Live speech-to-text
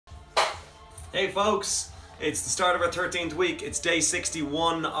Hey folks, it's the start of our 13th week. It's day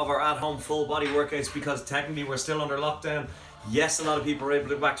 61 of our at-home full body workouts because technically we're still under lockdown. Yes, a lot of people are able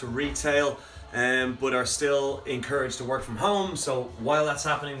to go back to retail, but are still encouraged to work from home. So while that's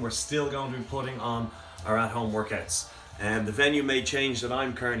happening, we're still going to be putting on our at-home workouts. The venue may change that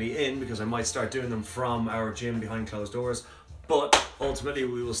I'm currently in because I might start doing them from our gym behind closed doors. But ultimately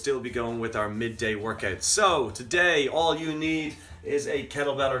we will still be going with our midday workouts. So today all you need is a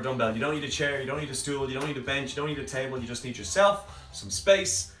kettlebell or dumbbell. You don't need a chair, you don't need a stool, you don't need a bench, you don't need a table, you just need yourself, some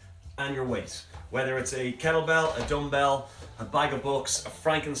space, and your weight. Whether it's a kettlebell, a dumbbell, a bag of books, a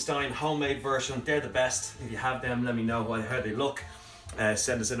Frankenstein homemade version, they're the best. If you have them, let me know how they look.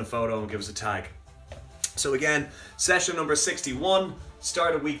 Send us in a photo and give us a tag. So again, session number 61,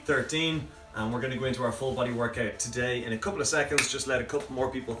 start of week 13. And we're going to go into our full body workout today in a couple of seconds. Just let a couple more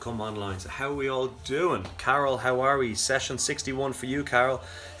people come online. So how are we all doing? Carol, how are we? Session 61 for you, Carol.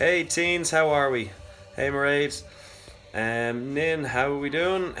 Hey teens, how are we? Hey Mairead. Nin, how are we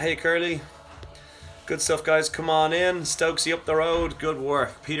doing? Hey Curly. Good stuff guys, come on in. Stokesy up the road, good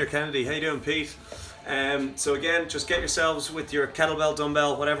work. Peter Kennedy, how you doing Pete? So again, just get yourselves with your kettlebell,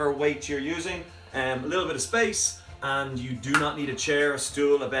 dumbbell, whatever weight you're using. A little bit of space. And you do not need a chair, a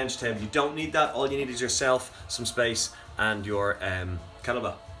stool, a bench, table. You don't need that. All you need is yourself, some space, and your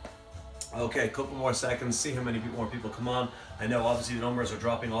kettlebell. Okay, a couple more seconds. See how many more people come on. I know obviously the numbers are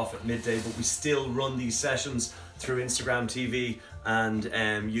dropping off at midday, but we still run these sessions through Instagram TV and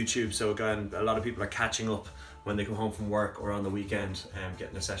YouTube. So again, a lot of people are catching up when they come home from work or on the weekend,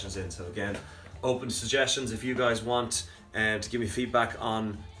 getting their sessions in. So again, open to suggestions if you guys want to give me feedback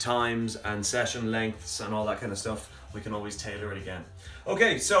on times and session lengths and all that kind of stuff. We can always tailor it again.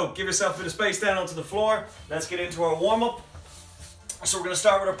 Okay, so give yourself a bit of space down onto the floor. Let's get into our warm-up. So we're going to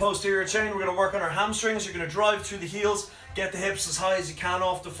start with our posterior chain. We're going to work on our hamstrings. You're going to drive through the heels, get the hips as high as you can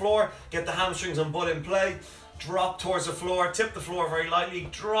off the floor, get the hamstrings and butt in play, drop towards the floor, tip the floor very lightly,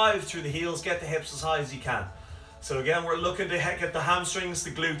 drive through the heels, get the hips as high as you can. So again, we're looking to get the hamstrings,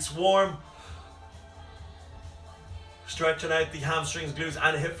 the glutes warm, stretching out the hamstrings, glutes,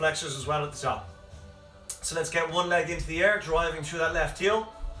 and the hip flexors as well at the top. So let's get one leg into the air, driving through that left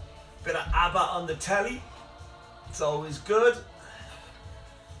heel. Bit of ABBA on the telly. It's always good.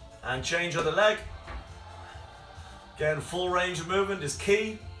 And change other leg. Again, full range of movement is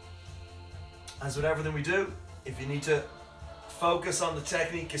key. As with everything we do, if you need to focus on the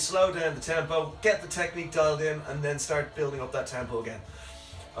technique, you slow down the tempo, get the technique dialed in, and then start building up that tempo again.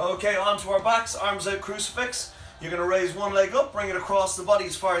 Okay, onto our backs, arms out, crucifix. You're going to raise one leg up, bring it across the body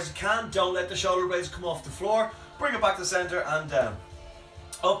as far as you can. Don't let the shoulder blades come off the floor. Bring it back to center and down.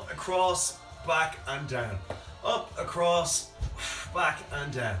 Up, across, back and down. Up, across, back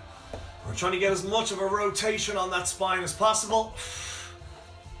and down. We're trying to get as much of a rotation on that spine as possible.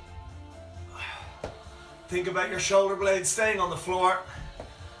 Think about your shoulder blades staying on the floor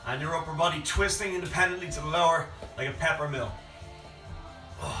and your upper body twisting independently to the lower like a pepper mill.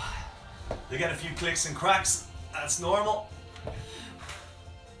 You get a few clicks and cracks. That's normal.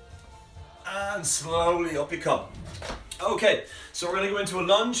 And slowly up you come. Okay, so we're going to go into a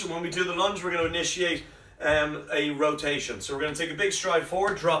lunge, and when we do the lunge, we're going to initiate a rotation. So we're going to take a big stride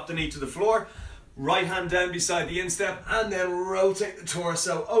forward, drop the knee to the floor, right hand down beside the instep, and then rotate the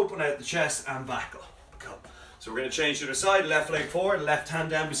torso, open out the chest, and back up. Come. So we're going to change to the side, left leg forward, left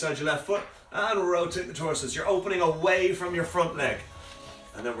hand down beside your left foot, and rotate the torso. So you're opening away from your front leg.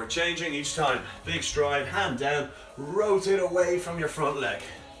 And then we're changing each time. Big stride, hand down, rotate away from your front leg.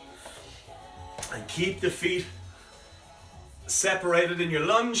 And keep the feet separated in your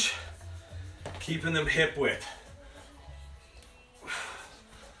lunge, keeping them hip width.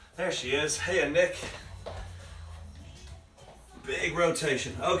 There she is. Hey, Nick. Big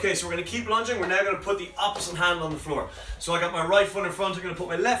rotation. Okay, so we're going to keep lunging. We're now going to put the opposite hand on the floor. So I got my right foot in front. I'm going to put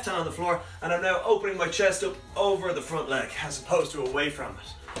my left hand on the floor, and I'm now opening my chest up over the front leg as opposed to away from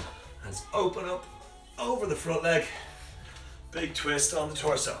it. Let's open up over the front leg. Big twist on the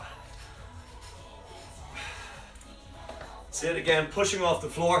torso. That's it again, pushing off the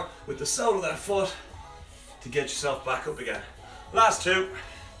floor with the sole of that foot to get yourself back up again. Last two.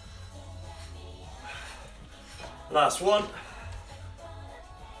 Last one.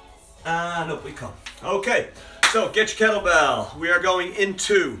 And up we come. Okay, so get your kettlebell. We are going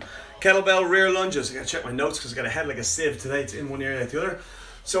into kettlebell rear lunges. I gotta check my notes because I got a head like a sieve today. It's in one ear, out the other.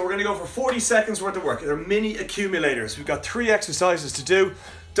 So we're gonna go for 40 seconds worth of work. They're mini accumulators. We've got 3 exercises to do.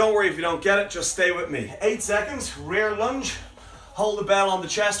 Don't worry if you don't get it, just stay with me. 8 seconds, rear lunge. Hold the bell on the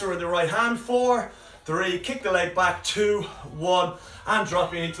chest or in the right hand. 4, 3, kick the leg back. 2, 1, and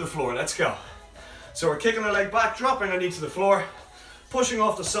drop your knee to the floor. Let's go. So we're kicking the leg back, dropping our knee to the floor. pushing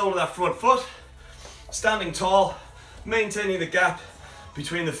off the sole of that front foot, standing tall, maintaining the gap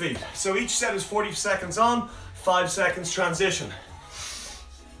between the feet. So each set is 40 seconds on, 5 seconds transition.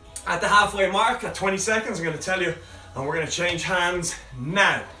 At the halfway mark, at 20 seconds, I'm going to tell you, and we're going to change hands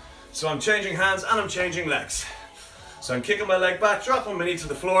now. So I'm changing hands and I'm changing legs. So I'm kicking my leg back, dropping my knee to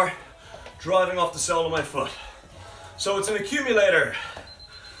the floor, driving off the sole of my foot. So it's an accumulator.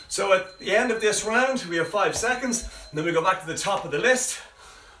 So at the end of this round, we have 5 seconds, and then we go back to the top of the list,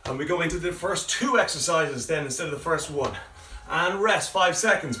 and we go into the first 2 exercises then instead of the first 1. And rest, 5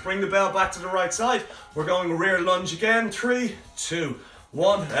 seconds. Bring the bell back to the right side. We're going rear lunge again. 3, 2,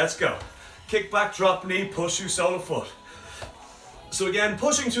 1, let's go. Kick back, drop knee, push through sole of foot. So again,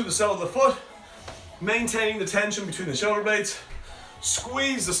 pushing through the sole of the foot, maintaining the tension between the shoulder blades,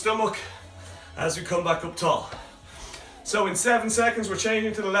 squeeze the stomach as we come back up tall. So in 7 seconds, we're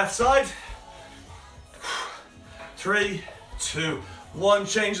changing to the left side. 3, 2, 1,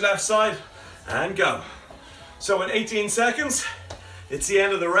 change left side, and go. So in 18 seconds, it's the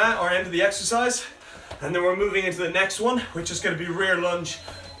end of the round, or end of the exercise, and then we're moving into the next one, which is going to be rear lunge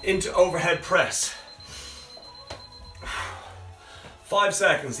into overhead press. 5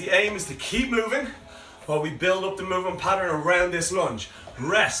 seconds. The aim is to keep moving while we build up the movement pattern around this lunge.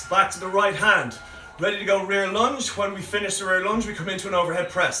 Rest, back to the right hand. Ready to go rear lunge. When we finish the rear lunge, we come into an overhead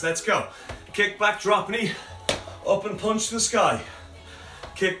press. Let's go. Kick back, drop knee, up and punch to the sky.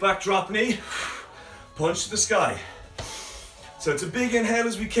 Kick back, drop knee, punch to the sky. So it's a big inhale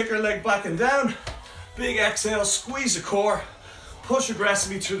as we kick our leg back and down. Big exhale, squeeze the core, push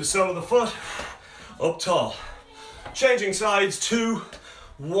aggressively through the sole of the foot, up tall. Changing sides, 2,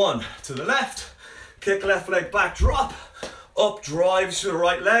 1, to the left. Kick left leg back, drop, up, drive to the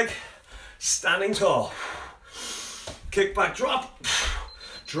right leg, standing tall. Kick back, drop,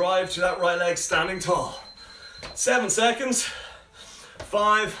 drive to that right leg, standing tall. 7 seconds,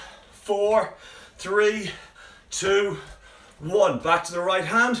 5, 4, 3, 2, 1. Back to the right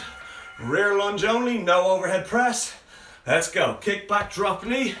hand, rear lunge only, no overhead press. Let's go. Kick back, drop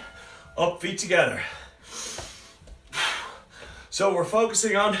knee, up, feet together. So what we're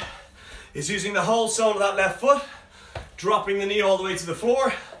focusing on is using the whole sole of that left foot, dropping the knee all the way to the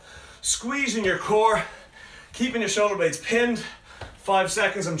floor, squeezing your core, keeping your shoulder blades pinned. 5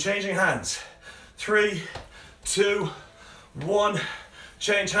 seconds, I'm changing hands. 3, 2, 1,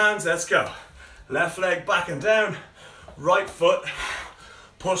 change hands, let's go. Left leg back and down, right foot,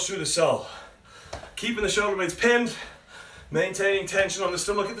 push through the sole. Keeping the shoulder blades pinned, maintaining tension on the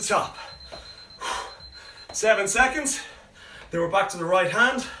stomach at the top. 7 seconds, then we're back to the right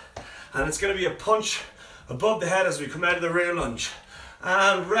hand, and it's going to be a punch above the head as we come out of the rear lunge.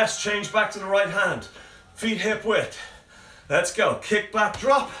 And rest, change back to the right hand. Feet hip width. Let's go. Kick back,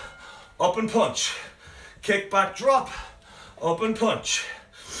 drop, up and punch. Kick back, drop, up and punch.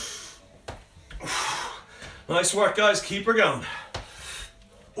 Nice work, guys. Keep her going.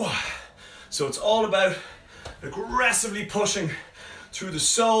 So it's all about aggressively pushing through the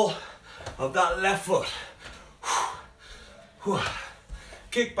sole of that left foot.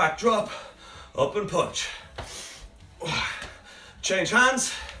 Kick back, drop, up and punch. Change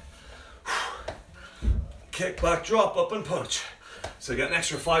hands. Kick back, drop, up and punch. So you get an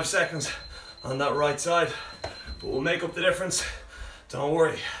extra 5 seconds on that right side, but we'll make up the difference. Don't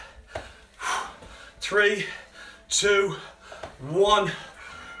worry. 3, 2, 1.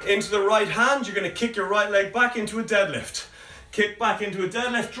 Into the right hand, you're going to kick your right leg back into a deadlift. Kick back into a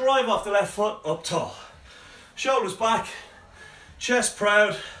deadlift, drive off the left foot, up tall. Shoulders back, chest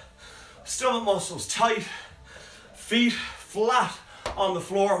proud, stomach muscles tight, feet flat on the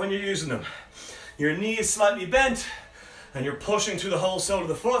floor when you're using them. Your knee is slightly bent and you're pushing through the whole sole of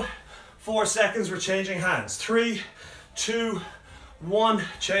the foot. 4 seconds, we're changing hands. 3, 2, 1,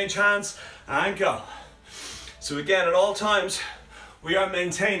 change hands and go. So again, at all times, we are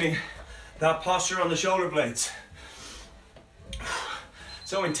maintaining that posture on the shoulder blades.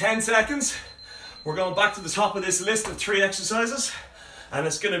 So in 10 seconds, we're going back to the top of this list of 3 exercises, and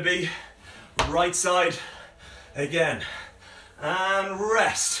it's going to be right side again. And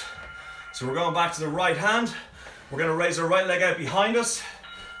rest. So we're going back to the right hand. We're going to raise our right leg out behind us.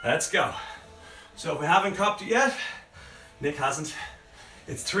 Let's go. So if we haven't copped it yet, Nick hasn't,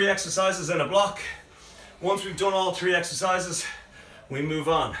 it's 3 exercises in a block. Once we've done all 3 exercises, we move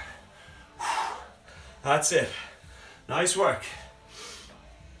on. That's it. Nice work.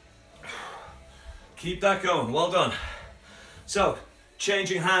 Keep that going, well done. So,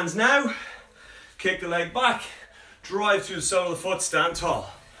 changing hands now. Kick the leg back, drive through the sole of the foot, stand tall.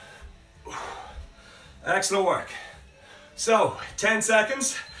 Excellent work. So, 10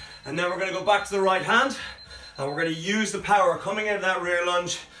 seconds, and then we're gonna go back to the right hand, And we're going to use the power coming out of that rear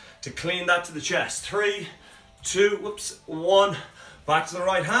lunge to clean that to the chest. 3, 2, 1. Back to the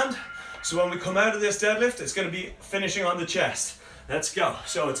right hand. So when we come out of this deadlift, it's going to be finishing on the chest. Let's go.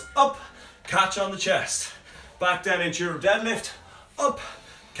 So it's up, catch on the chest. Back down into your deadlift, up,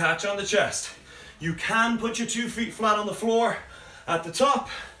 catch on the chest. You can put your 2 feet flat on the floor at the top,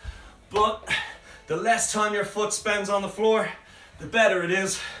 but the less time your foot spends on the floor, the better it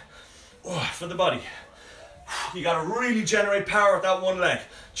is for the body. You got to really generate power with that one leg.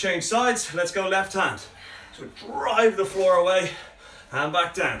 Change sides, let's go left hand. So drive the floor away and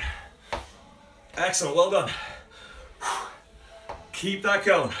back down. Excellent, well done. Keep that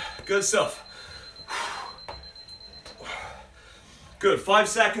going, good stuff. Good, 5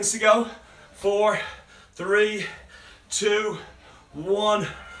 seconds to go. 4, 3, 2, 1.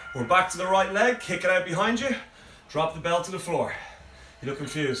 We're back to the right leg, kick it out behind you. Drop the bell to the floor. You look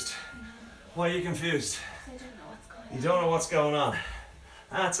confused. Why are you confused? I don't know what's going on. You don't know what's going on.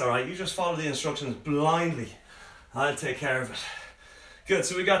 That's all right, you just follow the instructions blindly. I'll take care of it. Good,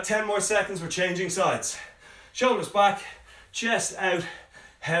 so we got 10 more seconds, we're changing sides. Shoulders back, chest out,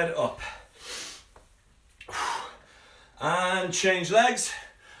 head up. And change legs,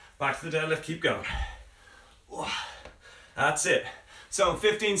 back to the deadlift, keep going. That's it. So in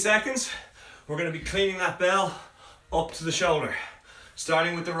 15 seconds, we're going to be cleaning that bell up to the shoulder.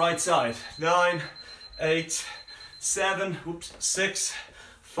 Starting with the right side. 9, 8, 7, 6,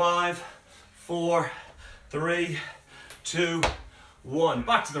 5, 4, 3, 2, 1.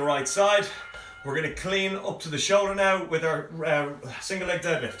 Back to the right side. We're going to clean up to the shoulder now with our single leg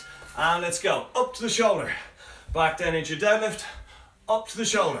deadlift. And let's go. Up to the shoulder. Back down into your deadlift. Up to the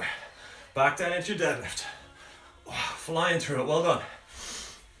shoulder. Back down into your deadlift. Flying through it. Well done.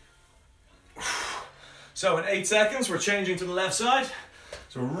 So in 8 seconds, we're changing to the left side.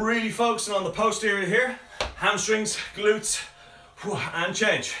 So we're really focusing on the posterior here. Hamstrings, glutes, and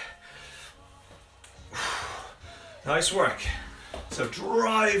change. Nice work. So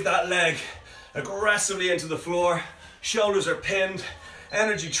drive that leg aggressively into the floor. Shoulders are pinned.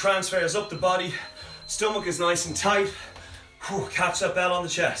 Energy transfers up the body. Stomach is nice and tight. Catch that bell on the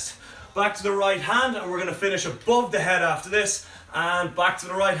chest. Back to the right hand, and we're going to finish above the head after this, and back to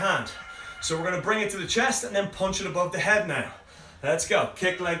the right hand. So we're going to bring it to the chest and then punch it above the head now. Let's go.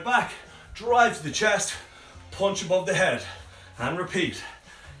 Kick leg back, drive to the chest, punch above the head, and repeat.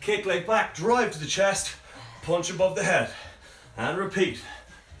 Kick leg back, drive to the chest, punch above the head, and repeat.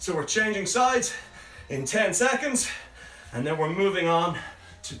 So we're changing sides in 10 seconds, and then we're moving on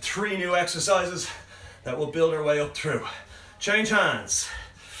to 3 new exercises that will build our way up through. Change hands.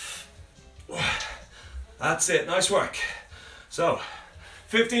 That's it, nice work. So,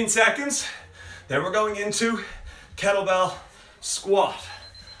 15 seconds, then we're going into kettlebell squat.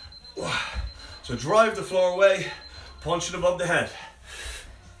 So drive the floor away, punch it above the head.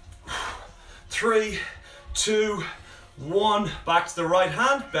 3, 2, 1, back to the right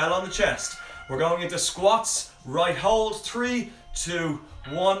hand, bell on the chest. We're going into squats, right hold, 3, 2,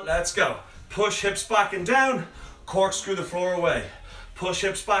 1, let's go. Push hips back and down, corkscrew the floor away. Push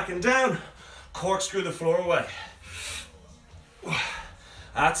hips back and down, corkscrew the floor away.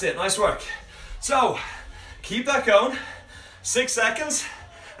 That's it, nice work. So, keep that going. 6 seconds,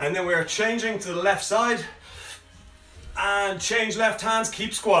 and then we're changing to the left side. And change left hands,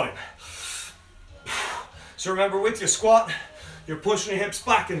 keep squatting. So remember, with your squat, you're pushing your hips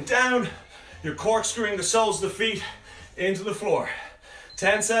back and down. You're corkscrewing the soles of the feet into the floor.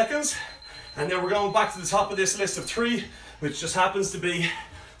 10 seconds, and then we're going back to the top of this list of 3, which just happens to be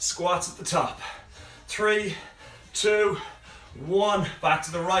squats at the top. 3, 2, 1, back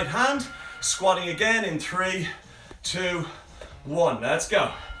to the right hand, squatting again in 3, 2, 1. Let's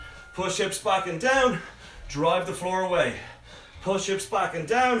go. Push hips back and down, drive the floor away. Push hips back and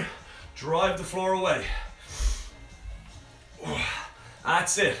down, drive the floor away.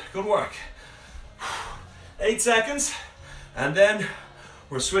 That's it, good work. 8 seconds, and then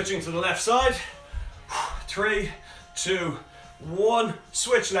we're switching to the left side. 3, 2, 1,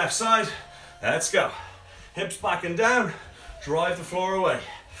 switch left side. Let's go. Hips back and down, drive the floor away.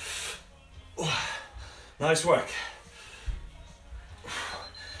 Nice work.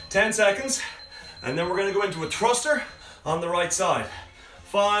 10 seconds, and then we're going to go into a thruster on the right side.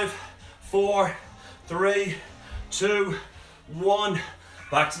 5, 4, 3, 2, 1.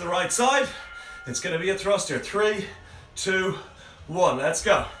 Back to the right side. It's going to be a thruster. 3, 2, 1. Let's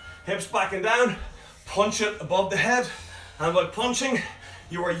go. Hips back and down. Punch it above the head. And by punching,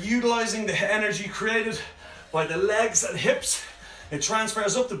 you are utilizing the energy created by the legs and hips. It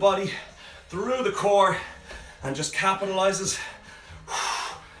transfers up the body through the core and just capitalizes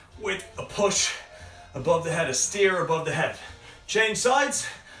with a push above the head, a steer above the head. Change sides,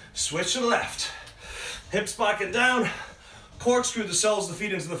 switch to the left. Hips back and down, corkscrew the soles of the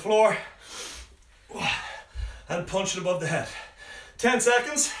feet into the floor, and punch it above the head. 10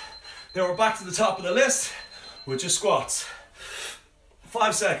 seconds, then we're back to the top of the list with your squats.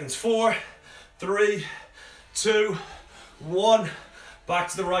 5 seconds, 4, 3, 2, 1. Back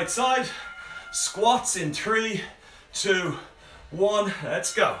to the right side. Squats in 3, 2, 1.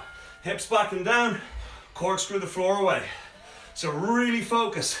 Let's go. Hips back and down, corkscrew the floor away. So really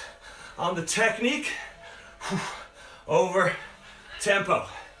focus on the technique over tempo.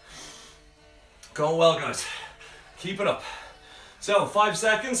 Going well, guys. Keep it up. So 5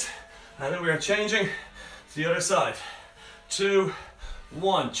 seconds, and then we are changing to the other side. 2,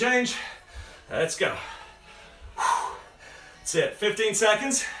 1, change. Let's go. That's it, 15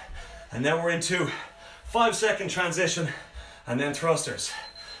 seconds, and then we're into 5-second transition, and then thrusters.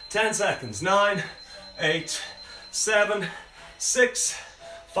 10 seconds, 9, 8, 7, 6,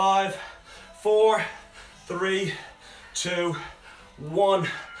 5, 4, 3, 2, 1,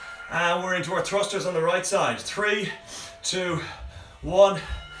 and we're into our thrusters on the right side. 3, 2, 1,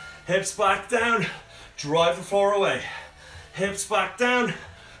 hips back down, drive the floor away. Hips back down,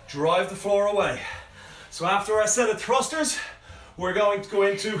 drive the floor away. So after our set of thrusters, we're going to go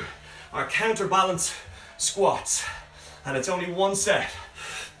into our counterbalance squats. And it's only one set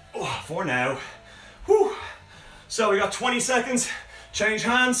for now. Whew. So we got 20 seconds, change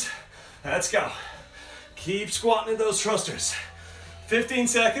hands, let's go. Keep squatting in those thrusters. 15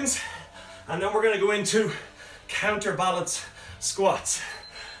 seconds, and then we're gonna go into counterbalance squats.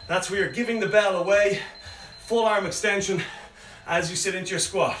 That's where you're giving the bell away, full arm extension as you sit into your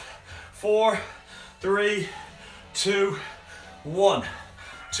squat. 4, 3, 2, 1.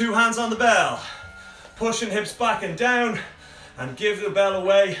 2 hands on the bell. Pushing hips back and down and give the bell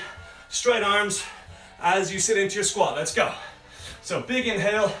away. Straight arms as you sit into your squat. Let's go. So big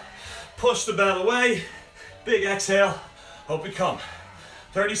inhale, push the bell away. Big exhale, up we come.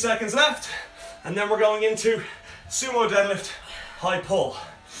 30 seconds left, and then we're going into sumo deadlift, high pull.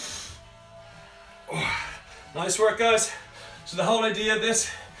 Nice work, guys. So the whole idea of this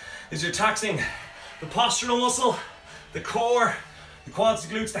is you're taxing the postural muscle, the core, the quads,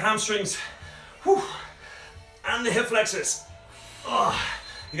 the glutes, the hamstrings, and the hip flexors.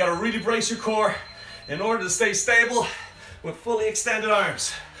 You gotta really brace your core in order to stay stable with fully extended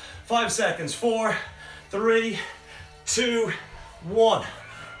arms. 5 seconds, 4, 3, 2, 1.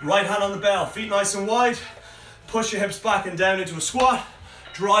 Right hand on the bell, feet nice and wide. Push your hips back and down into a squat.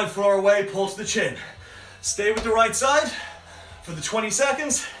 Drive floor away, pull to the chin. Stay with the right side for the 20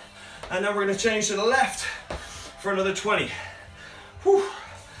 seconds, and then we're gonna change to the left for another 20. Whew.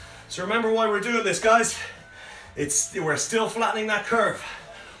 So remember why we're doing this, guys. We're still flattening that curve.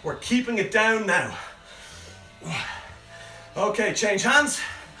 We're keeping it down now. Okay, change hands,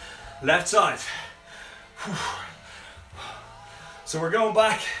 left side. Whew. So we're going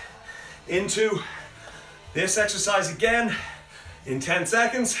back into this exercise again in 10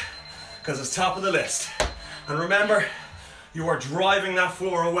 seconds because it's top of the list. And remember, you are driving that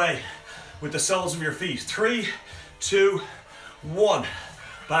floor away with the soles of your feet. 3, 2, 1.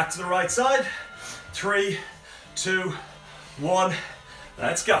 Back to the right side. 3, 2, 1.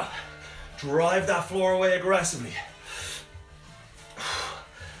 Let's go. Drive that floor away aggressively.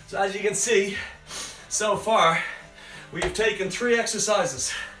 So as you can see, so far, we've taken 3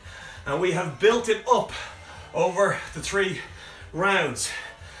 exercises and we have built it up over the 3 rounds.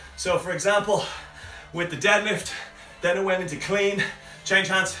 So for example, with the deadlift, then it went into clean, change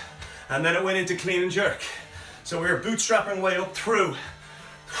hands, and then it went into clean and jerk. So we were bootstrapping way up through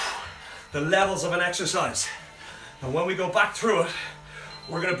the levels of an exercise. And when we go back through it,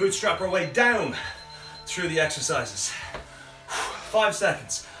 we're gonna bootstrap our way down through the exercises. 5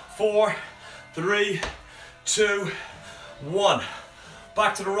 seconds, 4, 3, 2, 1.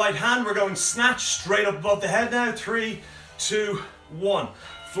 Back to the right hand, we're going snatch straight up above the head now. 3, 2, 1.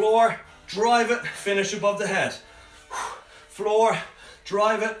 Floor, drive it, finish above the head. Floor,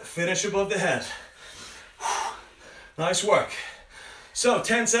 drive it, finish above the head. Nice work. So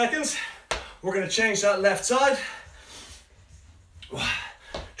 10 seconds, we're gonna change that left side.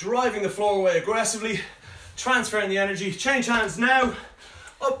 Driving the floor away aggressively, transferring the energy. Change hands now,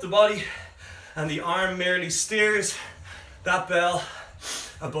 up the body, and the arm merely steers that bell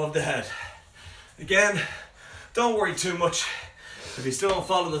above the head. Again, don't worry too much if you still don't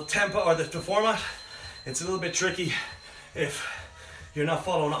follow the tempo or the format. It's a little bit tricky if you're not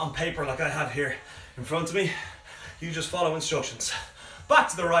following it on paper like I have here in front of me. You just follow instructions. Back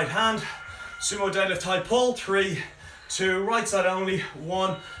to the right hand, sumo deadlift high pull. 3, 2, right side only,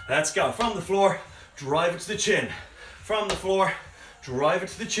 1. Let's go. From the floor, drive it to the chin. From the floor, drive it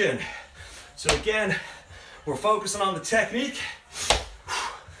to the chin. So again, we're focusing on the technique.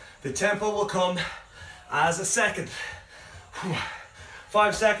 The tempo will come as a second.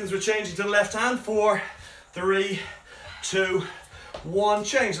 5 seconds, we're changing to the left hand. 4, 3, 2, 1.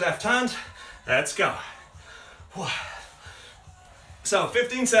 Change left hand. Let's go. So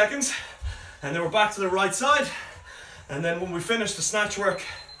 15 seconds, and then we're back to the right side. And then when we finish the snatch work,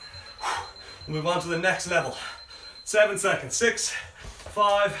 we'll move on to the next level. 7 seconds. 6,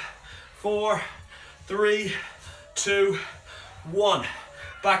 5, 4, 3, 2, 1.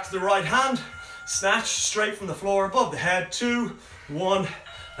 Back to the right hand. Snatch straight from the floor above the head. 2, 1.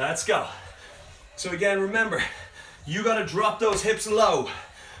 Let's go. So again, remember, you got to drop those hips low,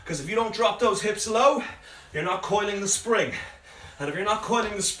 because if you don't drop those hips low, you're not coiling the spring. And if you're not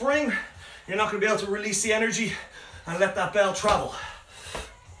coiling the spring, you're not going to be able to release the energy and let that bell travel.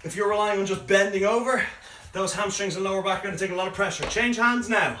 If you're relying on just bending over, those hamstrings and lower back are going to take a lot of pressure. Change hands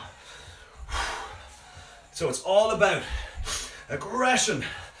now. So it's all about aggression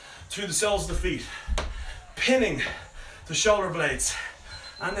through the soles of the feet, pinning the shoulder blades,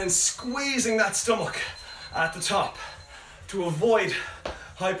 and then squeezing that stomach at the top to avoid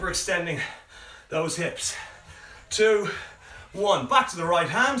hyperextending those hips. 2, 1. Back to the right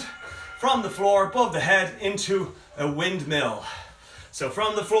hand. From the floor above the head into a windmill. So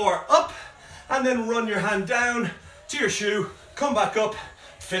from the floor up, and then run your hand down to your shoe, come back up,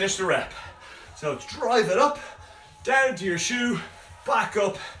 finish the rep. So drive it up, down to your shoe, back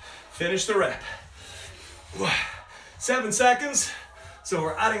up, finish the rep. 7 seconds. So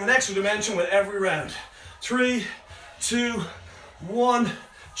we're adding an extra dimension with every round. 3, 2, 1.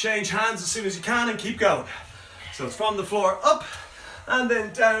 Change hands as soon as you can and keep going. So it's from the floor up, and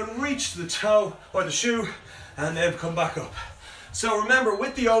then down, reach the toe or the shoe, and then come back up. So remember,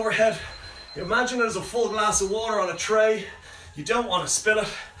 with the overhead, imagine it as a full glass of water on a tray. You don't want to spill it,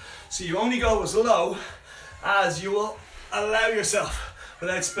 so you only go as low as you will allow yourself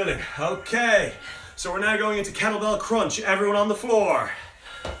without spilling. Okay, so we're now going into kettlebell crunch. Everyone on the floor.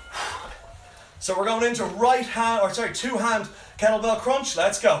 So we're going into two-hand kettlebell crunch.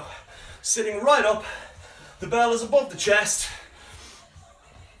 Let's go. Sitting right up, the bell is above the chest.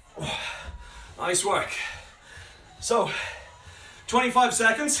 Nice work. So 25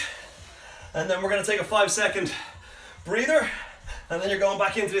 seconds, and then we're going to take a 5-second breather, and then you're going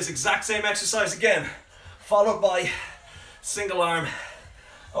back into this exact same exercise again, followed by single arm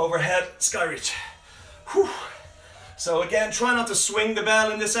overhead sky reach. Whew. So again, try not to swing the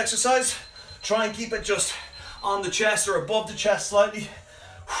bell in this exercise. Try and keep it just on the chest or above the chest slightly.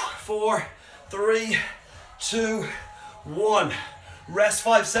 4, 3, 2, 1. Rest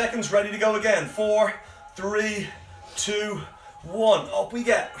 5 seconds, ready to go again. 4, 3, 2, 1. Up we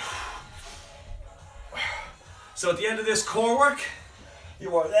get. So at the end of this core work,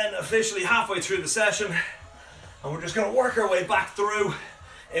 you are then officially halfway through the session, and we're just going to work our way back through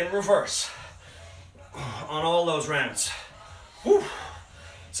in reverse on all those rounds. Whew.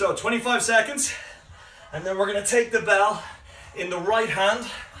 So 25 seconds, and then we're going to take the bell in the right hand,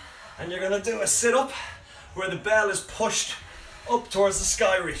 and you're going to do a sit-up where the bell is pushed up towards the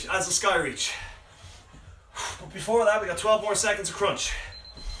sky reach, as a sky reach. But before that, we got 12 more seconds of crunch.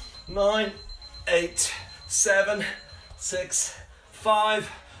 9, 8, 7, 6,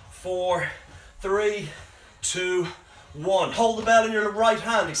 5, 4, 3, 2, 1. Hold the bell in your right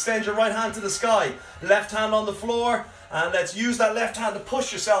hand. Extend your right hand to the sky. Left hand on the floor. And let's use that left hand to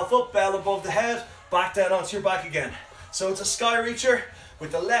push yourself up, bell above the head, back down onto your back again. So it's a sky reacher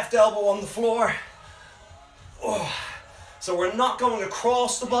with the left elbow on the floor. Oh. So we're not going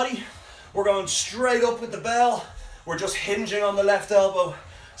across the body. We're going straight up with the bell. We're just hinging on the left elbow,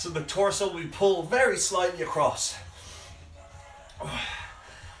 so the torso will pull very slightly across.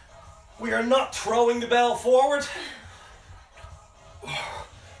 We are not throwing the bell forward.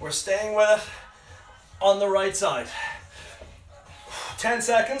 We're staying with it on the right side. 10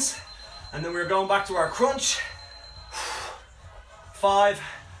 seconds, and then we're going back to our crunch. 5,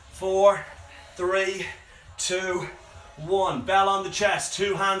 4, 3, 2, 1. Bell on the chest,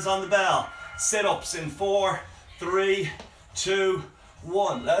 2 hands on the bell. Sit-ups in 4, 3, 2,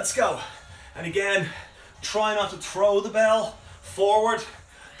 1. Let's go. And again, try not to throw the bell forward,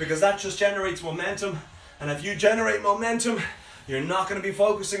 because that just generates momentum. And if you generate momentum, you're not going to be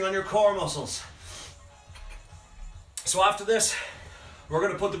focusing on your core muscles. So after this, we're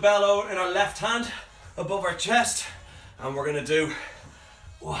going to put the bell out in our left hand above our chest, and we're going to do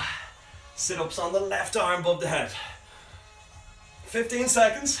sit-ups on the left arm above the head. 15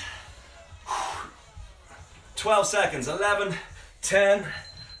 seconds. 12 seconds. 11, 10,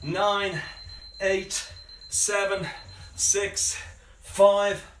 9, 8, 7, 6,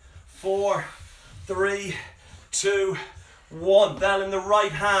 5, 4, 3, 2, 1. Bell in the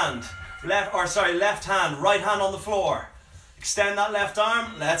right hand. Left hand, right hand on the floor. Extend that left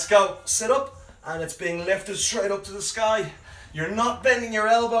arm. Let's go. Sit up, and it's being lifted straight up to the sky. You're not bending your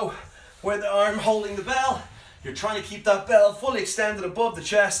elbow with the arm holding the bell. You're trying to keep that bell fully extended above the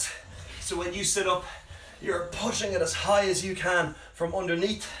chest. So when you sit up, you're pushing it as high as you can from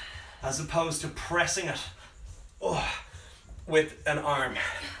underneath, as opposed to pressing it with an arm.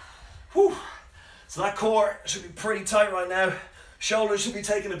 Whew. So that core should be pretty tight right now. Shoulders should be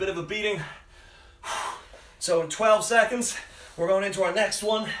taking a bit of a beating. So in 12 seconds, we're going into our next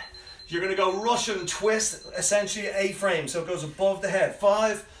one. You're going to go Russian and twist, essentially A-frame. So it goes above the head.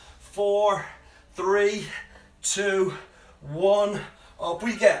 5, 4, 3, 2, 1. Up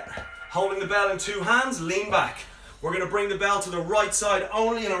we get. Holding the bell in 2 hands, lean back. We're going to bring the bell to the right side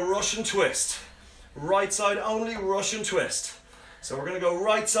only in a Russian twist. Right side only, Russian twist. So we're going to go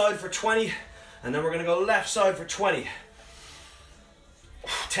right side for 20, and then we're going to go left side for 20.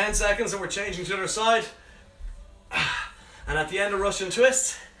 10 seconds and we're changing to the other side. And at the end of Russian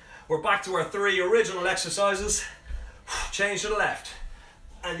twist, we're back to our 3 original exercises. Change to the left.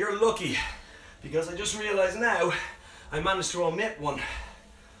 And you're lucky, because I just realized now I managed to omit one.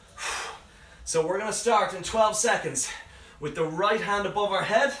 So we're going to start in 12 seconds with the right hand above our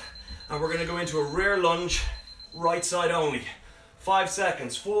head, and we're going to go into a rear lunge, right side only. 5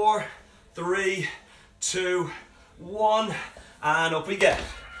 seconds. 4, 3, 2, 1, and up we get.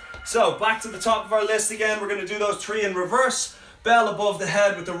 So back to the top of our list again. We're going to do those 3 in reverse. Bell above the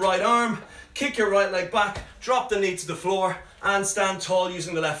head with the right arm. Kick your right leg back, drop the knee to the floor, and stand tall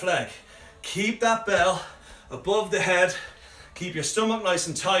using the left leg. Keep that bell above the head. Keep your stomach nice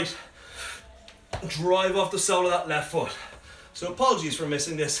and tight. Drive off the sole of that left foot. So apologies for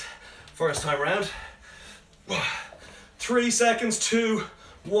missing this first time around. 3 seconds, 2,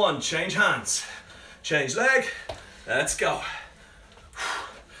 1. Change hands. Change leg. Let's go.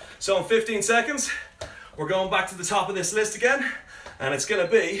 So in 15 seconds, we're going back to the top of this list again, and it's going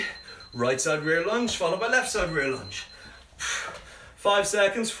to be right side rear lunge followed by left side rear lunge. 5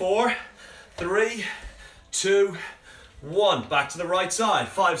 seconds. 4, 3, 2, 1. Back to the right side.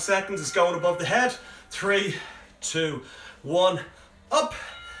 5 seconds. It's going above the head. 3, 2, 1. Up.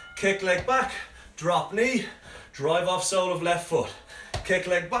 Kick leg back. Drop knee. Drive off sole of left foot. Kick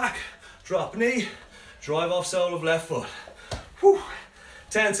leg back. Drop knee. Drive off sole of left foot. Whew.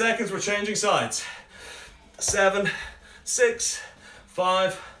 10 seconds. We're changing sides. 7, 6,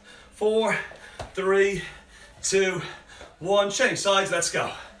 5, 4, 3, 2, 1. Change sides. Let's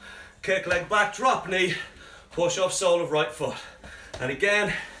go. Kick leg back. Drop knee. Push off sole of right foot. And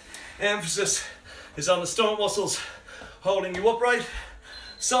again, emphasis is on the stomach muscles holding you upright.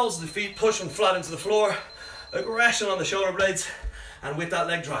 Soles of the feet pushing flat into the floor. Aggression on the shoulder blades. And with that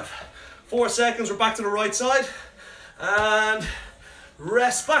leg drive. 4 seconds, we're back to the right side. And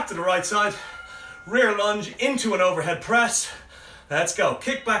rest back to the right side. Rear lunge into an overhead press. Let's go.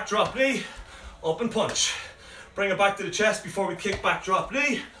 Kick back, drop knee. Up and punch. Bring it back to the chest before we kick back, drop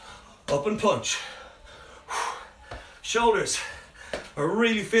knee. Up and punch. Shoulders are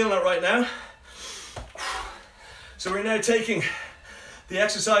really feeling it right now. So we're now taking the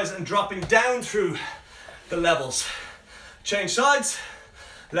exercise and dropping down through the levels. Change sides.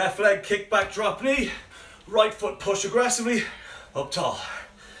 Left leg, kick back, drop knee. Right foot, push aggressively. Up tall.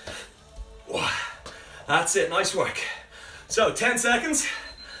 That's it, nice work. So 10 seconds.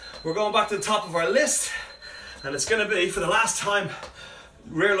 We're going back to the top of our list. And it's gonna be, for the last time,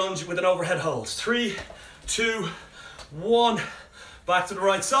 rear lunge with an overhead hold. 3, 2, 1. Back to the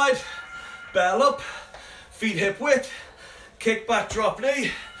right side. Bell up. Feet hip width. Kick back, drop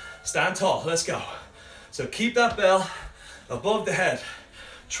knee. Stand tall. Let's go. So keep that bell above the head.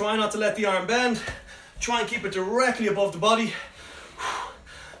 Try not to let the arm bend. Try and keep it directly above the body.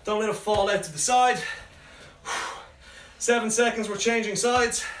 Don't let it fall out to the side. 7 seconds. We're changing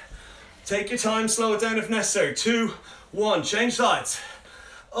sides. Take your time. Slow it down if necessary. 2, 1. Change sides.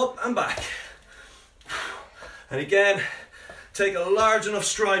 Up and back. And again, take a large enough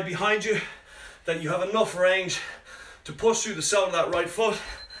stride behind you that you have enough range to push through the sole of that right foot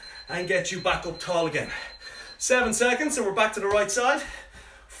and get you back up tall again. 7 seconds and we're back to the right side.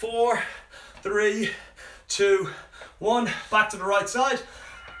 4, 3, 2, 1. Back to the right side.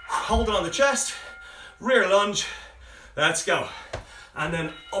 Hold it on the chest. Rear lunge. Let's go. And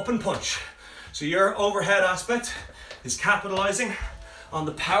then up and punch. So your overhead aspect is capitalizing on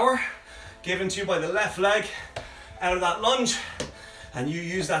the power given to you by the left leg out of that lunge, and you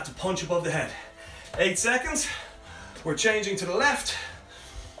use that to punch above the head. 8 seconds. We're changing to the left.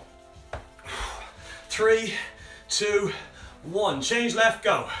 3, 2, 1. Change left,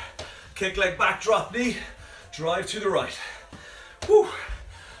 go. Kick leg back, drop knee, drive to the right. Whew.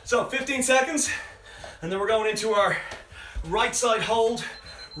 So 15 seconds, and then we're going into our right side hold,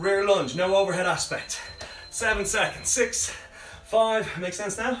 rear lunge, no overhead aspect. 7 seconds, 6, 5, makes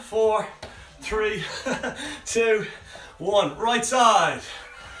sense now? 4, 3, 2, 1. Right side,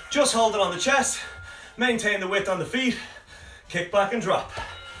 just hold it on the chest, maintain the width on the feet, kick back and drop,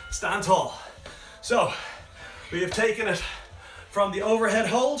 stand tall. So we have taken it from the overhead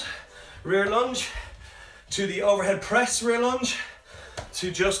hold, rear lunge, to the overhead press, rear lunge,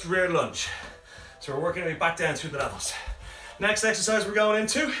 to just rear lunge. So we're working our way back down through the levels. Next exercise we're going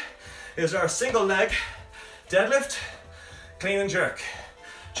into is our single leg deadlift, clean and jerk.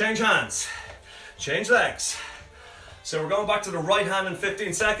 Change hands, change legs. So we're going back to the right hand in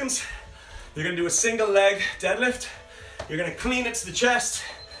 15 seconds. You're gonna do a single leg deadlift. You're gonna clean it to the chest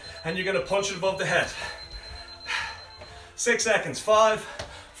and you're gonna punch it above the head. 6 seconds, 5,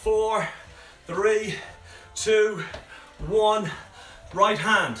 4, 3, 2, 1. Right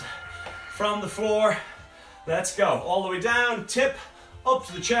hand from the floor. Let's go. All the way down, tip, up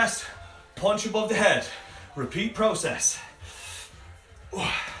to the chest, punch above the head. Repeat process.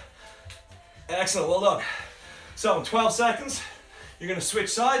 Excellent, well done. So in 12 seconds, you're gonna switch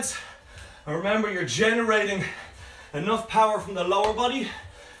sides. And remember, you're generating enough power from the lower body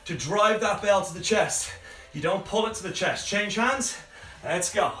to drive that bell to the chest. You don't pull it to the chest. Change hands,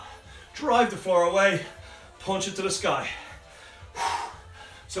 let's go. Drive the floor away, punch it to the sky.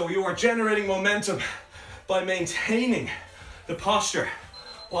 So you are generating momentum by maintaining the posture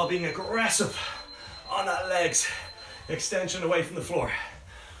while being aggressive on that legs extension away from the floor.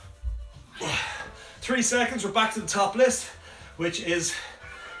 3 seconds, we're back to the top list, which is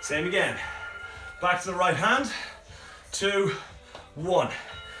same again. Back to the right hand, 2, 1.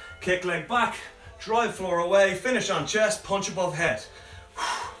 Kick leg back, drive floor away, finish on chest, punch above head.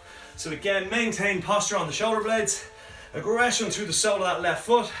 So again, maintain posture on the shoulder blades, aggression through the sole of that left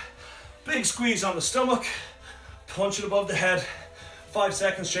foot, big squeeze on the stomach, punch it above the head. 5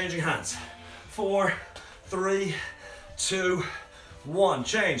 seconds, changing hands. 4, 3, 2, 1.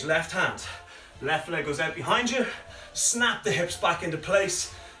 Change, left hand. Left leg goes out behind you. Snap the hips back into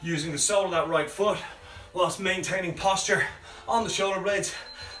place using the sole of that right foot whilst maintaining posture on the shoulder blades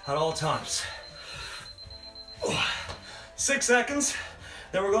at all times. 6 seconds.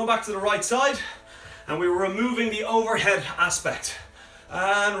 Then we're going back to the right side and we're removing the overhead aspect.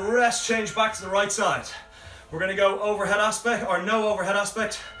 And rest, change back to the right side. We're gonna go overhead aspect or no overhead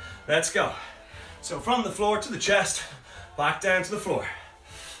aspect. Let's go. So from the floor to the chest, back down to the floor.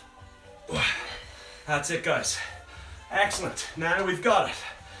 That's it, guys. Excellent. Now we've got it.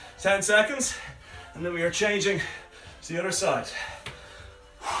 10 seconds, and then we are changing to the other side.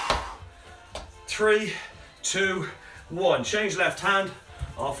 3, 2, 1. Change left hand.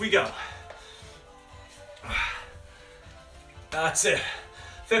 Off we go. That's it.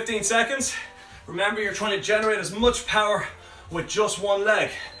 15 seconds. Remember, you're trying to generate as much power with just one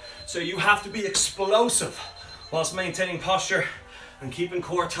leg. So you have to be explosive whilst maintaining posture and keeping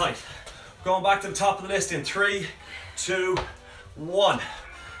core tight. Going back to the top of the list in 3, 2, 1.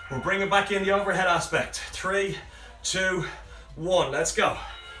 We're bringing back in the overhead aspect. 3, 2, 1. Let's go.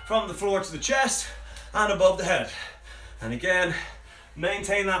 From the floor to the chest and above the head. And again,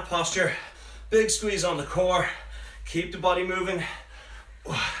 maintain that posture. Big squeeze on the core. Keep the body moving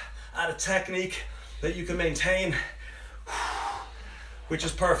at a technique that you can maintain, which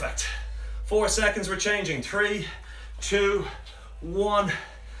is perfect. 4 seconds, we're changing. 3, 2, 1.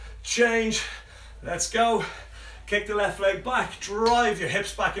 Change. Let's go. Kick the left leg back. Drive your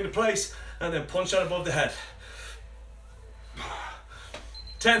hips back into place and then punch out above the head.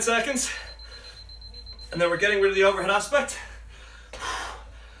 10 seconds. And then we're getting rid of the overhead aspect.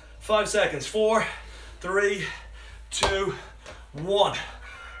 5 seconds. 4, 3, 2, 1.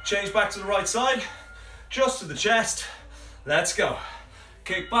 Change back to the right side, just to the chest. Let's go.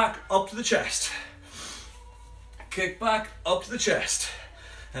 Kick back, up to the chest. Kick back, up to the chest.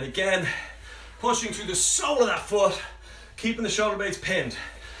 And again, pushing through the sole of that foot, keeping the shoulder blades pinned.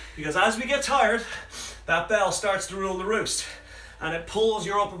 Because as we get tired, that bell starts to rule the roost. And it pulls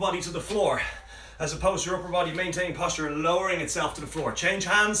your upper body to the floor, as opposed to your upper body maintaining posture and lowering itself to the floor. Change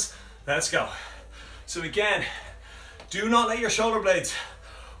hands, let's go. So again, do not let your shoulder blades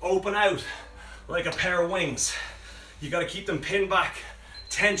open out like a pair of wings. You gotta keep them pinned back,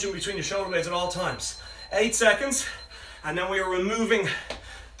 tension between your shoulder blades at all times. 8 seconds, and then we are removing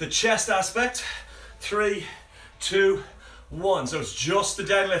the chest aspect. 3, 2, 1. So it's just the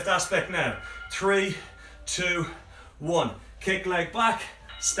deadlift aspect now. 3, 2, 1. Kick leg back,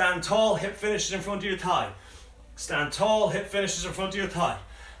 Stand tall, hip finishes in front of your thigh. Stand tall, hip finishes in front of your thigh.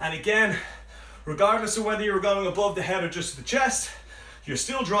 And again, regardless of whether you're going above the head or just to the chest, you're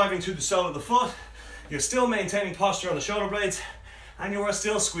still driving through the sole of the foot, you're still maintaining posture on the shoulder blades, and you are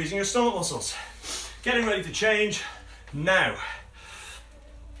still squeezing your stomach muscles. Getting ready to change now.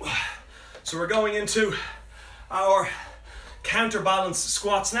 So we're going into our counterbalance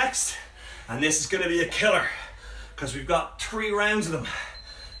squats next, and this is going to be a killer because we've got 3 rounds of them.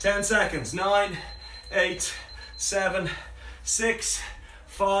 10 seconds. 9, 8, 7, 6,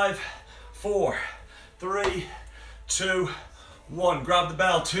 5, 4, 3, 2, 1. Grab the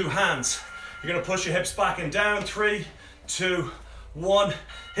bell, 2 hands. You're going to push your hips back and down. 3, 2, 1.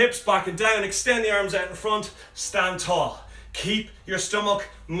 Hips back and down. Extend the arms out in front. Stand tall. Keep your stomach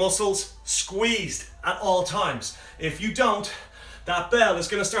muscles squeezed at all times. If you don't, that bell is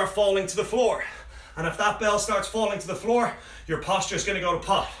going to start falling to the floor. And if that bell starts falling to the floor, your posture is going to go to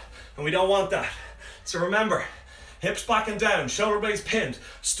pot. And we don't want that. So remember, hips back and down, shoulder blades pinned,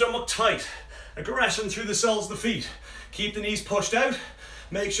 stomach tight, aggression through the soles of the feet. Keep the knees pushed out.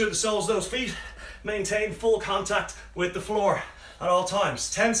 Make sure the soles of those feet maintain full contact with the floor at all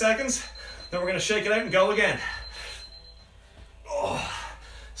times. 10 seconds, then we're going to shake it out and go again. Oh,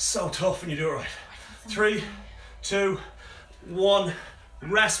 so tough when you do it right. 3, 2, 1.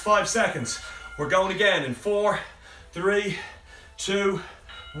 Rest 5 seconds. We're going again in 4, 3, 2,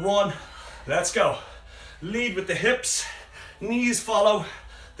 1. Let's go. Lead with the hips. Knees follow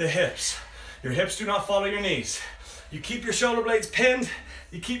the hips. Your hips do not follow your knees. You keep your shoulder blades pinned.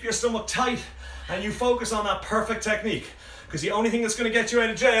 You keep your stomach tight. And you focus on that perfect technique. Because the only thing that's going to get you out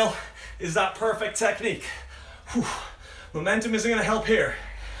of jail is that perfect technique. Whew. Momentum isn't going to help here.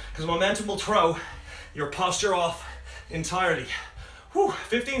 Because momentum will throw your posture off entirely. Whew.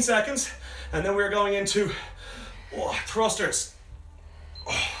 15 seconds. And then we're going into thrusters.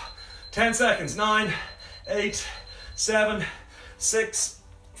 10 seconds. 9, 8, 7, 6,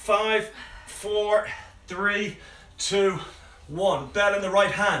 5, 4, 3, 2, 1. Bell in the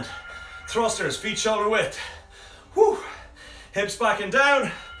right hand. Thrusters, feet shoulder width. Whew. Hips back and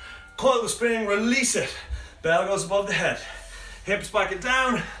down. Coil the spring, release it. Bell goes above the head. Hips back and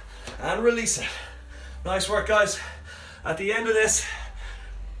down and release it. Nice work, guys. At the end of this,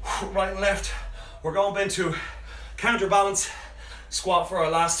 right and left, we're going into counterbalance squat for our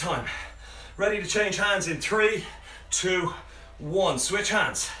last time. Ready to change hands in 3, 2, 1. Switch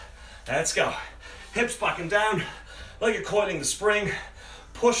hands. Let's go. Hips back and down like you're coiling the spring.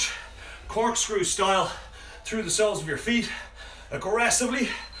 Push corkscrew style through the soles of your feet aggressively.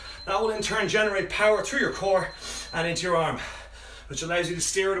 That will in turn generate power through your core and into your arm, which allows you to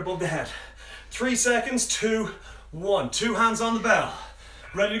steer it above the head. 3 seconds. 2, 1. 2 hands on the bell.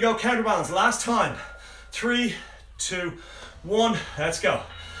 Ready to go counterbalance. Last time. 3, 2, 1. Let's go.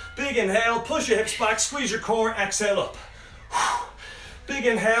 Big inhale. Push your hips back. Squeeze your core. Exhale up. Big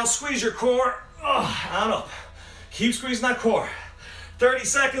inhale. Squeeze your core. And up. Keep squeezing that core. 30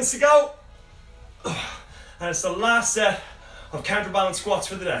 seconds to go. And it's the last set of counterbalance squats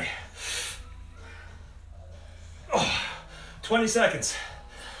for the day. 20 seconds.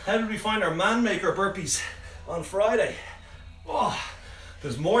 How did we find our man maker burpees on Friday?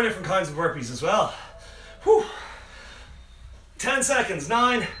 There's more different kinds of burpees as well. 10 seconds.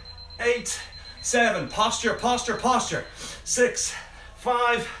 9, 8, 7. Posture, posture, posture. 6,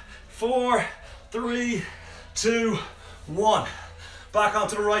 5, 4, 3, 2, 1. Back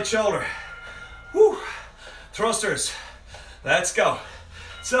onto the right shoulder. Thrusters. Let's go.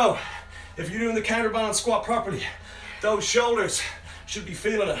 So, if you're doing the counterbalance squat properly, those shoulders should be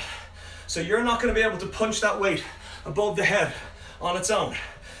feeling it. So you're not going to be able to punch that weight above the head on its own.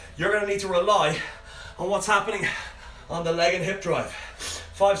 You're going to need to rely on what's happening on the leg and hip drive.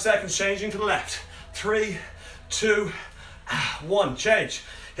 5 seconds, changing to the left. 3, 2, 1. Change.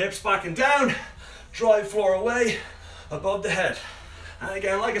 Hips back and down. Drive floor away, above the head. And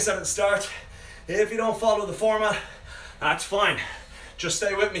again, like I said at the start, if you don't follow the format, that's fine. Just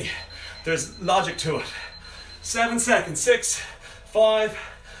stay with me. There's logic to it. 7 seconds. 6, 5,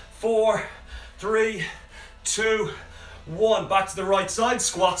 4, 3, 2, 1. Back to the right side.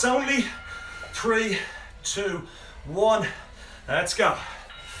 Squats only. 3, 2, 1. Let's go.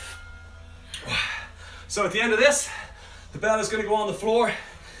 So at the end of this, the bell is going to go on the floor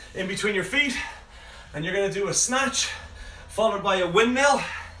in between your feet, and you're going to do a snatch followed by a windmill,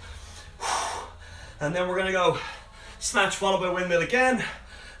 and then we're going to go snatch followed by windmill again,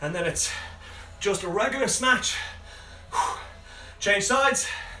 and then it's just a regular snatch. Change sides,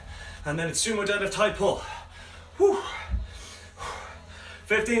 and then it's sumo deadlift high pull.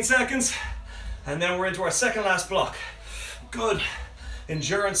 15 seconds, and then we're into our second last block. Good.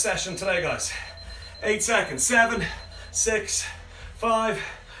 endurance session today, guys. 8 seconds. 7, 6, 5,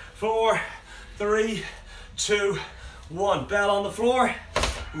 4, 3, 2, 1. Bell on the floor,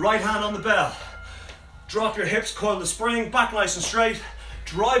 right hand on the bell. Drop your hips, coil the spring, back nice and straight,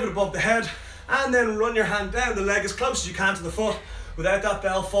 drive it above the head, and then run your hand down the leg as close as you can to the foot without that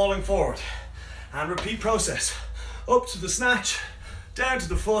bell falling forward. And repeat process. Up to the snatch, down to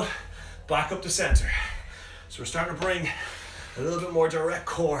the foot, back up to center. So we're starting to bring a little bit more direct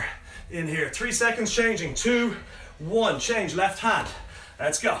core in here. 3 seconds changing. 2, 1, change left hand.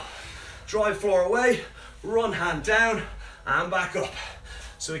 Let's go. Drive floor away, run hand down and back up.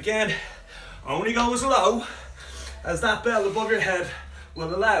 So again, only go as low as that bell above your head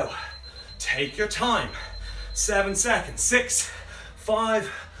will allow. Take your time. 7 seconds. 6,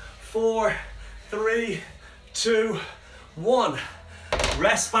 5, 4, 3, 2, 1.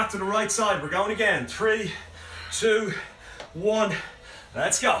 Rest back to the right side. We're going again. 3, 2, 1.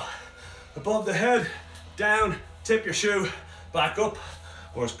 Let's go. Above the head, down, tip your shoe, back up,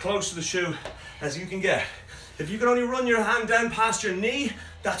 or as close to the shoe as you can get. If you can only run your hand down past your knee,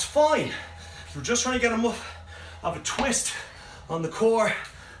 that's fine. We're just trying to get enough of a twist on the core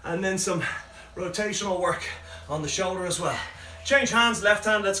and then some rotational work on the shoulder as well. Change hands, left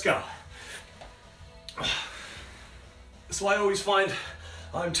hand, let's go. So I always find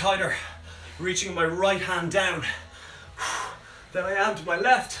I'm tighter reaching my right hand down than I am to my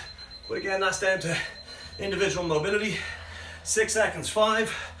left. But again, that's down to individual mobility. 6 seconds. 5,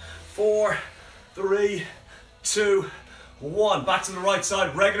 4, 3, 2, 1. Back to the right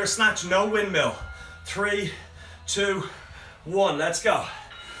side. Regular snatch, no windmill. 3, 2, 1. Let's go.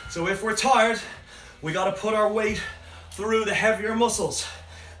 So if we're tired, we got to put our weight through the heavier muscles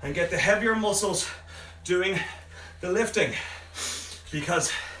and get the heavier muscles doing the lifting,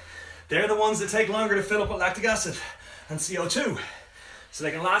 because they're the ones that take longer to fill up with lactic acid and CO2, so they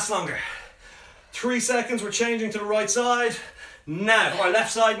can last longer. 3 seconds, we're changing to the right side now, or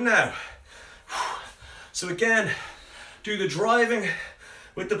left side now. So again, do the driving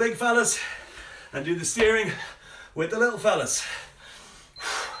with the big fellas and do the steering with the little fellas.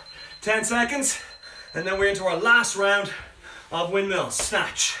 10 seconds, and then we're into our last round of windmills.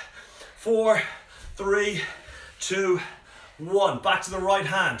 Snatch. 4, 3, 2, 1. Back to the right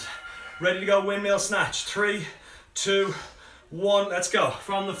hand. Ready to go, windmill snatch. 3, 2, 1. Let's go.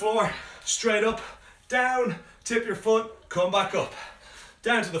 From the floor, straight up, down, tip your foot, come back up.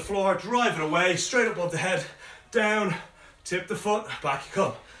 Down to the floor, drive it away, straight above the head, down, tip the foot, back you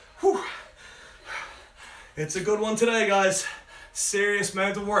come. Whew. It's a good one today, guys. Serious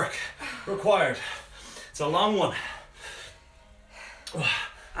amount of work required. It's a long one.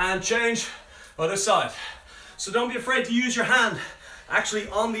 And change, other side. So don't be afraid to use your hand actually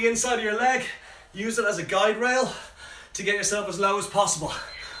on the inside of your leg. Use it as a guide rail to get yourself as low as possible,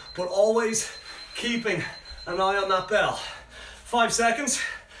 but always keeping an eye on that bell. 5 seconds,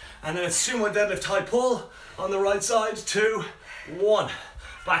 and then it's sumo deadlift high pull on the right side. 2, 1.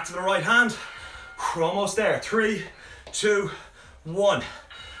 Back to the right hand. We're almost there. 3, 2, 1.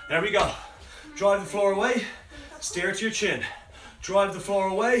 There we go. Drive the floor away, steer to your chin. Drive the floor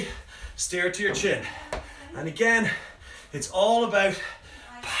away, steer to your chin. And again, it's all about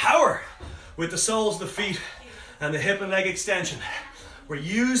power with the soles of the feet and the hip and leg extension. We're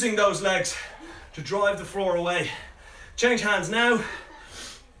using those legs to drive the floor away. Change hands now.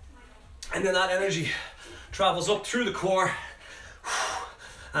 And then that energy travels up through the core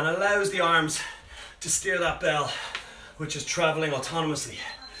and allows the arms to steer that bell, which is traveling autonomously.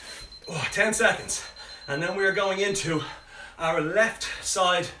 10 seconds. And then we are going into our left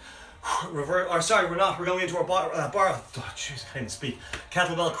side revert, or sorry, we're not. We're going into our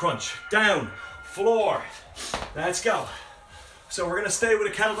kettlebell crunch. Down, floor. Let's go. So we're gonna stay with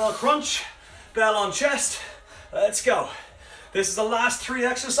a kettlebell crunch, bell on chest. Let's go. This is the last 3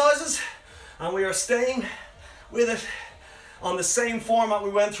 exercises, and we are staying with it on the same format we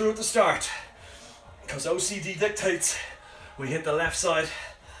went through at the start, because OCD dictates we hit the left side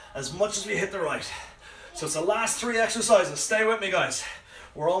as much as we hit the right. So it's the last 3 exercises. Stay with me, guys.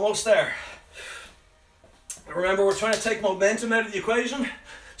 We're almost there. Remember, we're trying to take momentum out of the equation,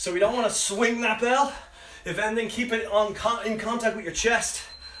 so we don't want to swing that bell. If anything, keep it in contact with your chest,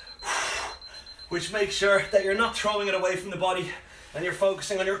 which makes sure that you're not throwing it away from the body and you're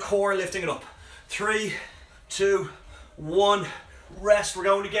focusing on your core, lifting it up. 3, 2, 1. Rest. We're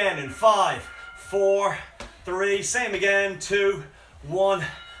going again in 5, 4, 3. Same again. 2, 1.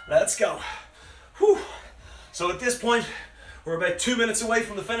 Let's go. Whew. So at this point, we're about 2 minutes away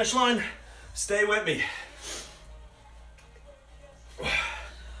from the finish line. Stay with me.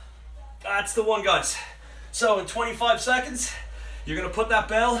 That's the one, guys. So in 25 seconds, You're gonna put that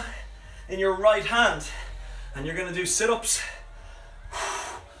bell in your right hand and you're gonna do sit-ups,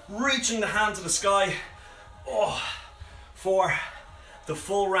 reaching the hand to the sky, for the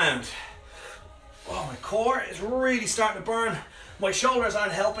full round. Oh, my core is really starting to burn. My shoulders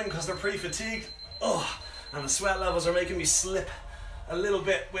aren't helping because they're pretty fatigued. And the sweat levels are making me slip a little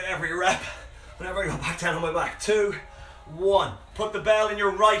bit with every rep whenever I go back down on my back. 2, 1. Put the bell in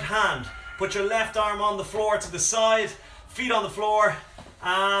your right hand. Put your left arm on the floor to the side, feet on the floor,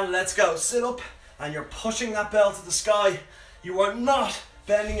 and let's go. Sit up, and you're pushing that bell to the sky. You are not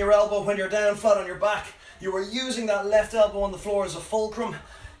bending your elbow when you're down flat on your back. You are using that left elbow on the floor as a fulcrum.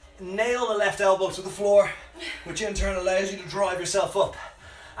 Nail the left elbow to the floor, which in turn allows you to drive yourself up.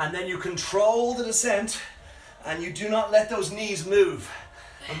 And then you control the descent, and you do not let those knees move.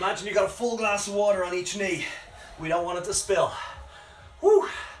 Imagine you got a full glass of water on each knee. We don't want it to spill. Woo.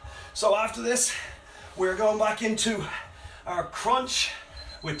 So after this, we're going back into our crunch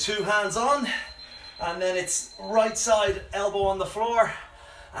with 2 hands on, and then it's right side elbow on the floor,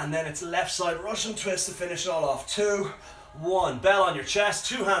 and then it's left side Russian twist to finish it all off. 2, 1. Bell on your chest,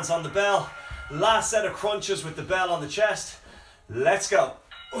 2 hands on the bell. Last set of crunches with the bell on the chest. Let's go.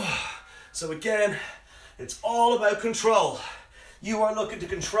 So again, it's all about control. You are looking to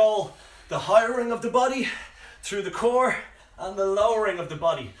control the highering of the body through the core and the lowering of the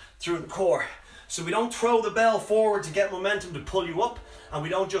body through the core. So we don't throw the bell forward to get momentum to pull you up, and we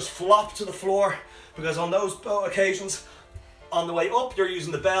don't just flop to the floor, because on those occasions, on the way up you're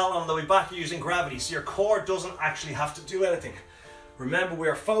using the bell, and on the way back you're using gravity, so your core doesn't actually have to do anything. Remember, we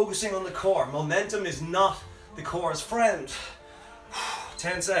are focusing on the core. Momentum is not the core's friend.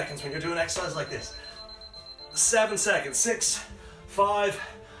 10 seconds when you're doing exercise like this. 7 seconds. 6, 5,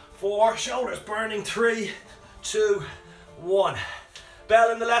 4, shoulders burning. 3, 2, 1.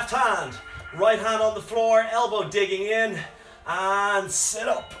 Bell in the left hand, right hand on the floor, elbow digging in, and sit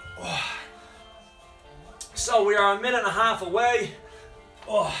up. So we are 1.5 minutes away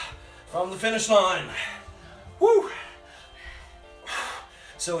from the finish line. Woo!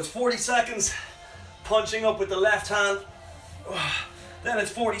 So it's 40 seconds punching up with the left hand, then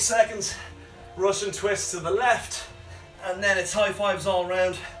it's 40 seconds Russian twist to the left, and then it's high fives all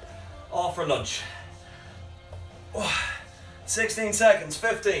around, off for lunch. 16 seconds,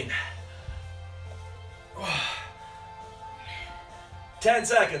 15. 10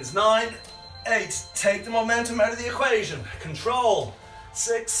 seconds, 9, 8. Take the momentum out of the equation. Control.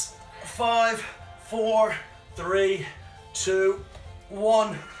 6, 5, 4, 3, 2,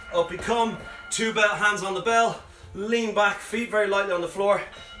 1. Up you come. 2 hands on the bell. Lean back, feet very lightly on the floor.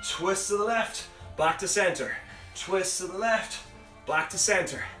 Twist to the left, back to center. Twist to the left, back to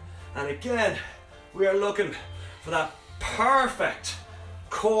center. And again, we are looking for that perfect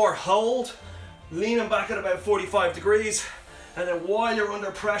core hold, leaning back at about 45 degrees. And then while you're under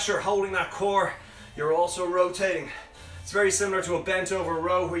pressure holding that core, you're also rotating. It's very similar to a bent over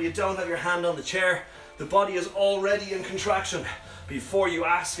row where you don't have your hand on the chair. The body is already in contraction before you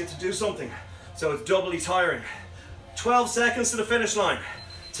ask it to do something. So it's doubly tiring. 12 seconds to the finish line.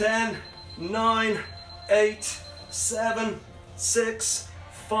 10, 9, 8, 7, 6,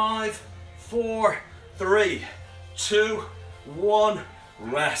 5, 4, 3, 2, 1,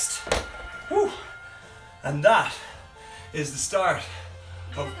 rest. Woo. And that is the start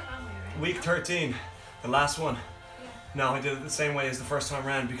of week 13, the last one. No, I did it the same way as the first time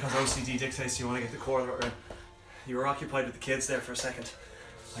around because OCD dictates you want to get the core around. You were occupied with the kids there for a second.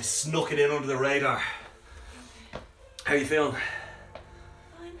 I snuck it in under the radar. How are you feeling?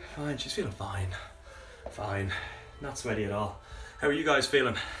 Fine. Fine, she's feeling fine. Fine, not sweaty at all. How are you guys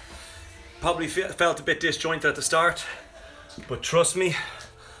feeling? Probably felt a bit disjointed at the start, but trust me,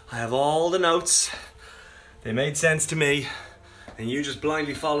 I have all the notes. They made sense to me, and you just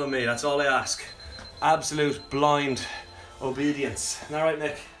blindly follow me. That's all I ask. Absolute blind obedience. Isn't that right,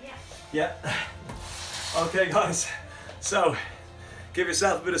 Nick? Yeah. Yeah. Okay, guys. So, give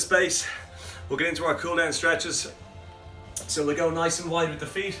yourself a bit of space. We'll get into our cool down stretches. So we'll go nice and wide with the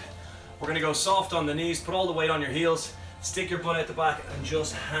feet. We're gonna go soft on the knees, put all the weight on your heels, stick your butt out the back and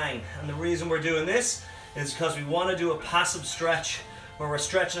just hang. And the reason we're doing this is because we wanna do a passive stretch where we're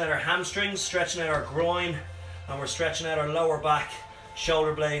stretching out our hamstrings, stretching out our groin, and we're stretching out our lower back,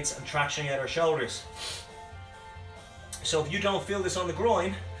 shoulder blades, and tractioning out our shoulders. So if you don't feel this on the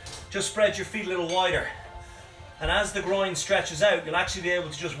groin, just spread your feet a little wider. And as the groin stretches out, you'll actually be able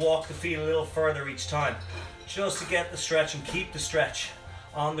to just walk the feet a little further each time, just to get the stretch and keep the stretch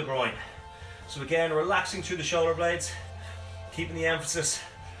on the groin. So again, relaxing through the shoulder blades, keeping the emphasis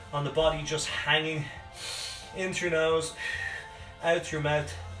on the body just hanging in through your nose, out through your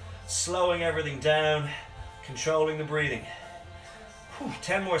mouth, slowing everything down, controlling the breathing.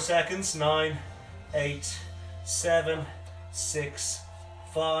 10 more seconds. 9, 8, 7, 6,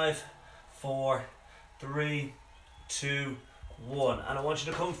 5, 4, 3, 2, 1. And I want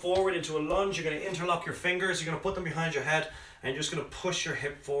you to come forward into a lunge. You're going to interlock your fingers. You're going to put them behind your head and you're just going to push your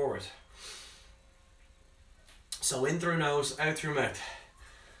hip forward. So in through nose, out through mouth.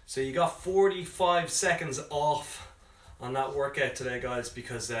 So you got 45 seconds off on that workout today, guys,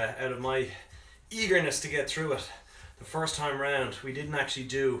 because out of my eagerness to get through it, the first time round we didn't actually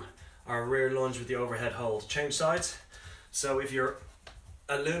do our rear lunge with the overhead hold. Change sides. So if you're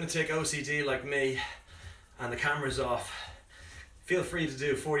a lunatic OCD like me and the camera's off, feel free to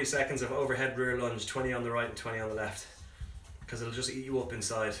do 40 seconds of overhead rear lunge, 20 on the right and 20 on the left, because it'll just eat you up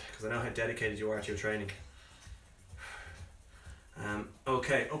inside, because I know how dedicated you are to your training.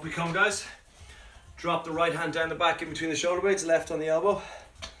 Okay, up we come, guys. Drop the right hand down the back in between the shoulder blades, left on the elbow.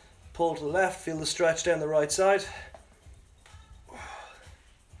 Pull to the left, feel the stretch down the right side.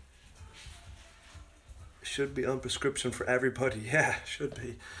 Should be on prescription for everybody, yeah, should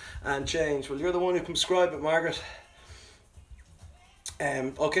be. And change. Well, you're the one who can prescribe it, Margaret.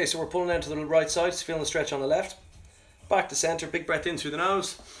 Okay, so we're pulling down to the right side, so feeling the stretch on the left. Back to center, big breath in through the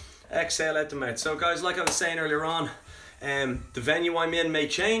nose. Exhale out the mouth. So guys, like I was saying earlier on, the venue I'm in may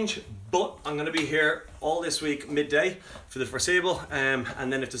change, but I'm going to be here all this week midday for the foreseeable, and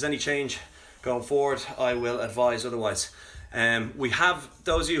then if there's any change going forward, I will advise otherwise. We have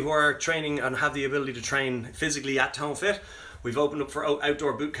those of you who are training and have the ability to train physically at TonedFit. We've opened up for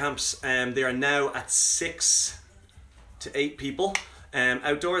outdoor boot camps, and they are now at 6 to 8 people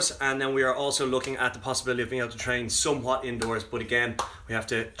outdoors, and then we are also looking at the possibility of being able to train somewhat indoors, but again we have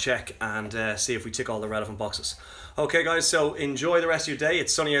to check and see if we tick all the relevant boxes. Okay guys, so enjoy the rest of your day.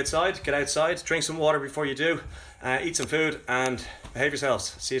 It's sunny outside, get outside, drink some water before you do, eat some food and behave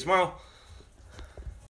yourselves. See you tomorrow.